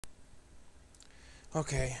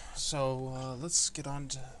Okay, so let's get on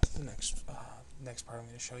to the next part I'm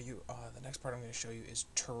going to show you. The next part I'm going to show you is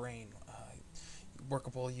terrain,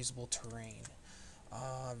 workable, usable terrain.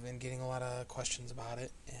 I've been getting a lot of questions about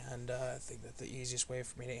it, and I think that the easiest way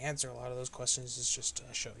for me to answer a lot of those questions is just to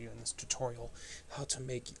show you in this tutorial how to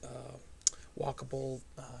make walkable,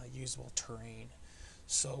 usable terrain.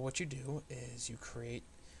 So what you do is you create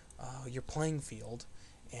your playing field,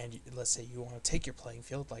 and let's say you want to take your playing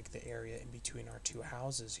field, like the area in between our two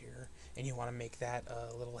houses here, and you want to make that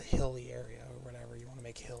a little hilly area or whatever. You want to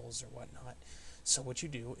make hills or whatnot. So what you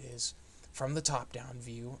do is, from the top-down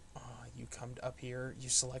view, you come up here, you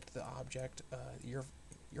select the object, your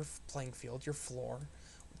playing field, your floor,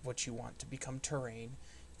 what you want to become terrain.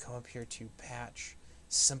 You come up here to patch,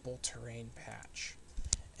 simple terrain patch,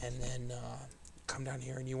 and then come down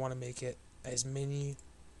here and you want to make it as many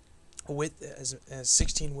width as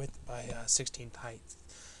 16 width by 16 height.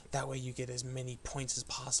 That way you get as many points as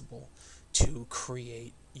possible to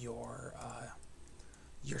create your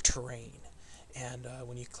terrain. And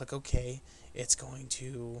when you click OK, it's going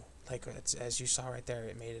to, like as you saw right there,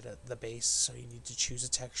 it made it the base. So you need to choose a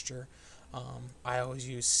texture. I always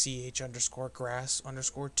use ch underscore grass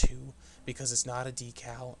underscore 2 because it's not a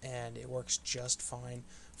decal and it works just fine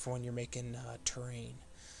for when you're making terrain.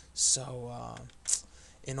 So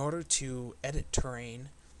in order to edit terrain,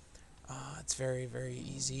 it's very, very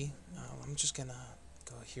easy. I'm just gonna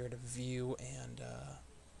go here to view and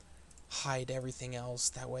hide everything else.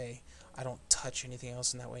 That way I don't touch anything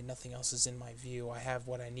else, and that way nothing else is in my view. I have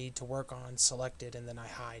what I need to work on selected, and then I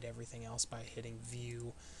hide everything else by hitting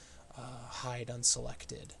view, hide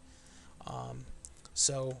unselected. Um,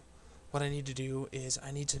 so what I need to do is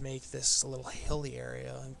I need to make this a little hilly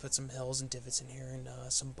area and put some hills and divots in here and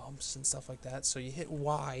some bumps and stuff like that. So you hit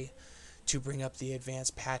Y to bring up the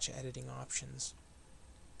advanced patch editing options.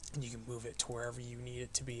 And you can move it to wherever you need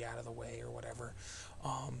it to be out of the way or whatever.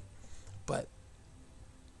 But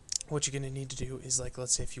what you're going to need to do is, like,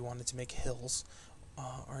 let's say if you wanted to make hills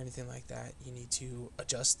or anything like that, you need to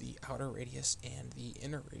adjust the outer radius and the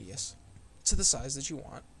inner radius to the size that you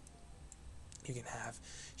want. You can have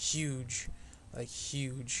huge,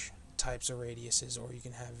 huge types of radiuses, or you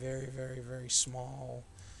can have very, very, very small.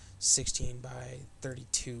 16 by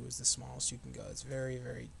 32 is the smallest you can go. It's very,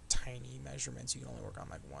 very tiny measurements. You can only work on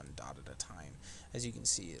like one dot at a time. As you can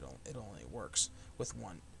see, it only works with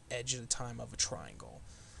one edge at a time of a triangle.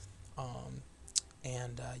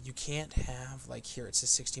 And you can't have, like here it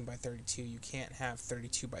says 16 by 32, you can't have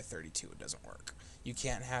 32 by 32, it doesn't work. You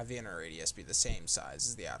can't have the inner radius be the same size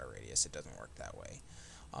as the outer radius, it doesn't work that way.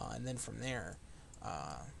 And then from there,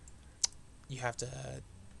 you have to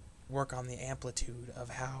work on the amplitude of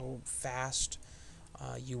how fast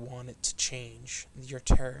you want it to change your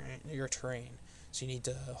terrain. So you need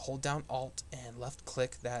to hold down Alt and left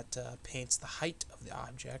click. That paints the height of the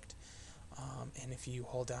object. And if you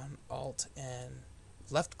hold down Alt and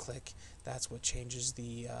left click, that's what changes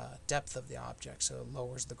the depth of the object. So it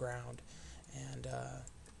lowers the ground, and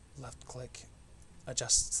left click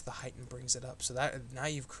adjusts the height and brings it up. So that now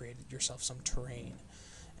you've created yourself some terrain.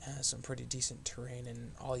 Some pretty decent terrain,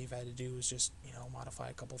 and all you've had to do is just modify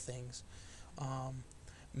a couple things.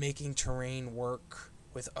 Making terrain work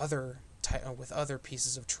with other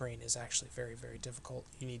pieces of terrain is actually very, very difficult.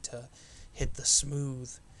 You need to hit the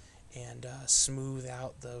smooth and smooth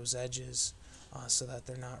out those edges so that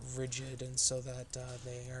they're not rigid, and so that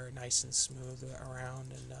they are nice and smooth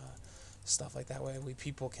around and stuff like that. Way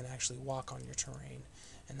people can actually walk on your terrain,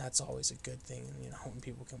 and that's always a good thing. When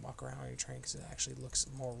people can walk around on your terrain, because it actually looks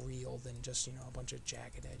more real than just a bunch of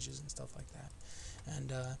jagged edges and stuff like that.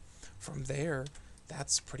 And from there,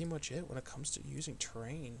 that's pretty much it when it comes to using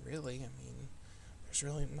terrain. Really, I mean, there's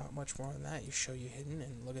really not much more than that. You show you hidden,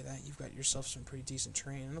 and look at that, you've got yourself some pretty decent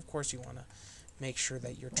terrain. And of course, you want to make sure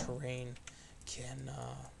that your terrain can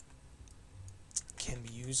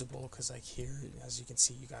be usable, because like here, as you can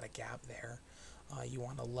see, you got a gap there. You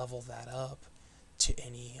want to level that up to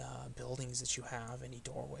any buildings that you have, any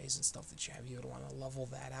doorways and stuff that you have. You would want to level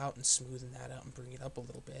that out and smoothen that out and bring it up a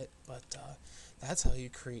little bit. But that's how you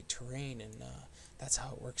create terrain, and that's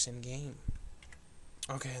how it works in game.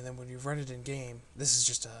 Okay, and then when you've run it in game, this is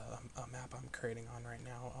just a map I'm creating on right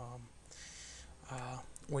now.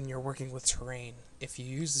 When you're working with terrain, if you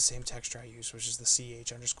use the same texture I use, which is the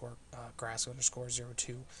ch underscore grass underscore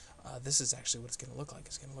 02, this is actually what it's going to look like.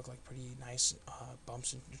 It's going to look like pretty nice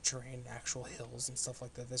bumps in terrain, actual hills and stuff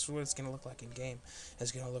like that. This is what it's going to look like in game.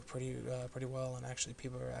 It's going to look pretty well, and actually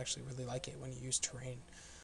people are actually really like it when you use terrain